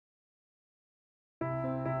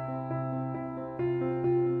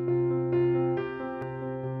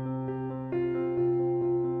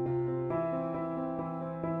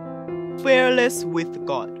fearless with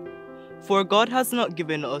God. For God has not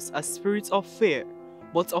given us a spirit of fear,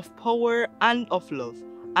 but of power and of love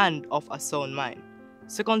and of a sound mind.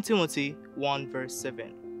 2 Timothy 1 verse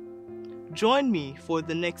 7. Join me for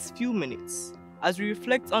the next few minutes as we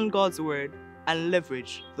reflect on God's word and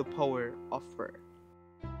leverage the power of prayer.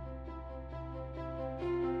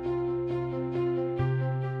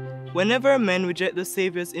 Whenever men reject the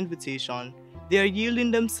Savior's invitation, they are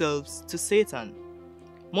yielding themselves to Satan.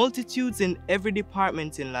 Multitudes in every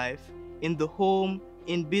department in life, in the home,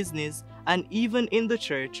 in business, and even in the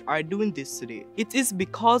church are doing this today. It is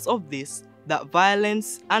because of this that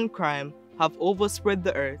violence and crime have overspread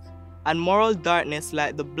the earth, and moral darkness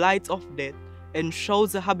like the blight of death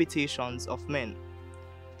enshrouds the habitations of men.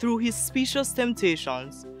 Through his specious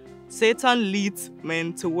temptations, Satan leads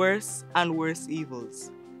men to worse and worse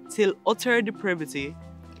evils, till utter depravity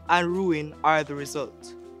and ruin are the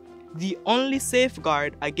result. The only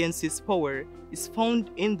safeguard against his power is found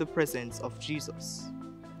in the presence of Jesus.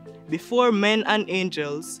 Before men and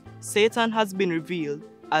angels, Satan has been revealed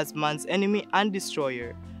as man's enemy and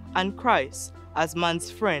destroyer, and Christ as man's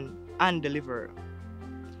friend and deliverer.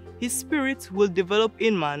 His spirit will develop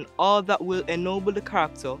in man all that will ennoble the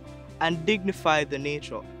character and dignify the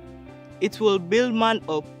nature. It will build man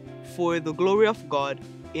up for the glory of God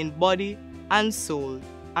in body and soul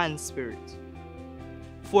and spirit.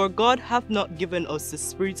 For God hath not given us the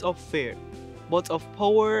spirit of fear, but of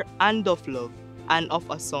power and of love and of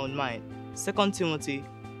a sound mind. 2 Timothy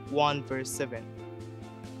 1 verse 7.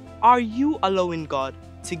 Are you allowing God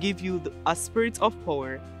to give you a spirit of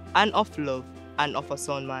power and of love and of a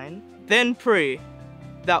sound mind? Then pray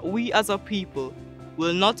that we as a people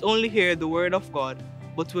will not only hear the word of God,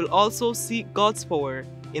 but will also seek God's power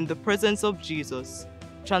in the presence of Jesus,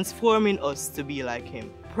 transforming us to be like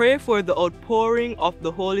him. Pray for the outpouring of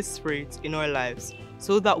the Holy Spirit in our lives,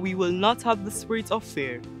 so that we will not have the spirit of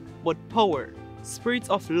fear, but power, spirit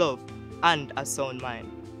of love, and a sound mind.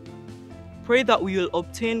 Pray that we will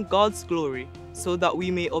obtain God's glory, so that we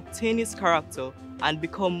may obtain his character and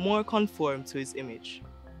become more conformed to his image.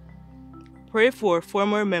 Pray for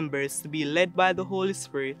former members to be led by the Holy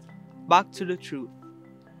Spirit back to the truth.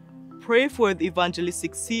 Pray for the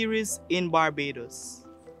evangelistic series in Barbados.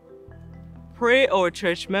 Pray our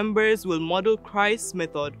church members will model Christ's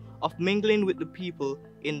method of mingling with the people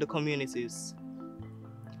in the communities.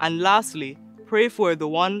 And lastly, pray for the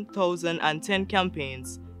 1010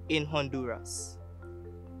 campaigns in Honduras.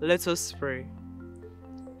 Let us pray.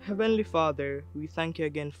 Heavenly Father, we thank you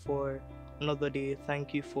again for another day.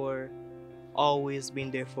 Thank you for always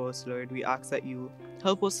being there for us, Lord. We ask that you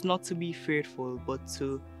help us not to be fearful, but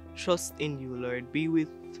to trust in you, Lord. Be with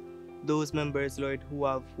those members, Lord, who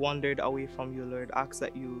have wandered away from you, Lord. Ask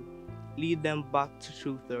that you lead them back to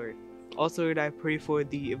truth, Lord. Also, Lord, I pray for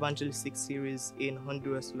the evangelistic series in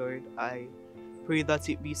Honduras, Lord. I pray that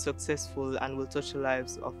it be successful and will touch the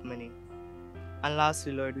lives of many. And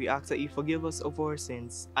lastly, Lord, we ask that you forgive us of our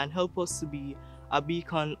sins and help us to be a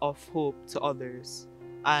beacon of hope to others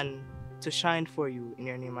and to shine for you. In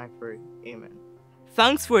your name I pray. Amen.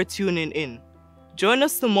 Thanks for tuning in. Join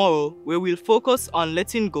us tomorrow where we'll focus on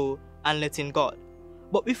letting go and letting God.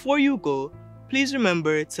 But before you go, please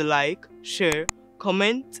remember to like, share,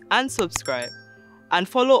 comment, and subscribe. And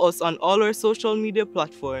follow us on all our social media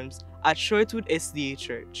platforms at Shortwood SDA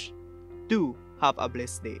Church. Do have a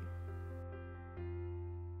blessed day.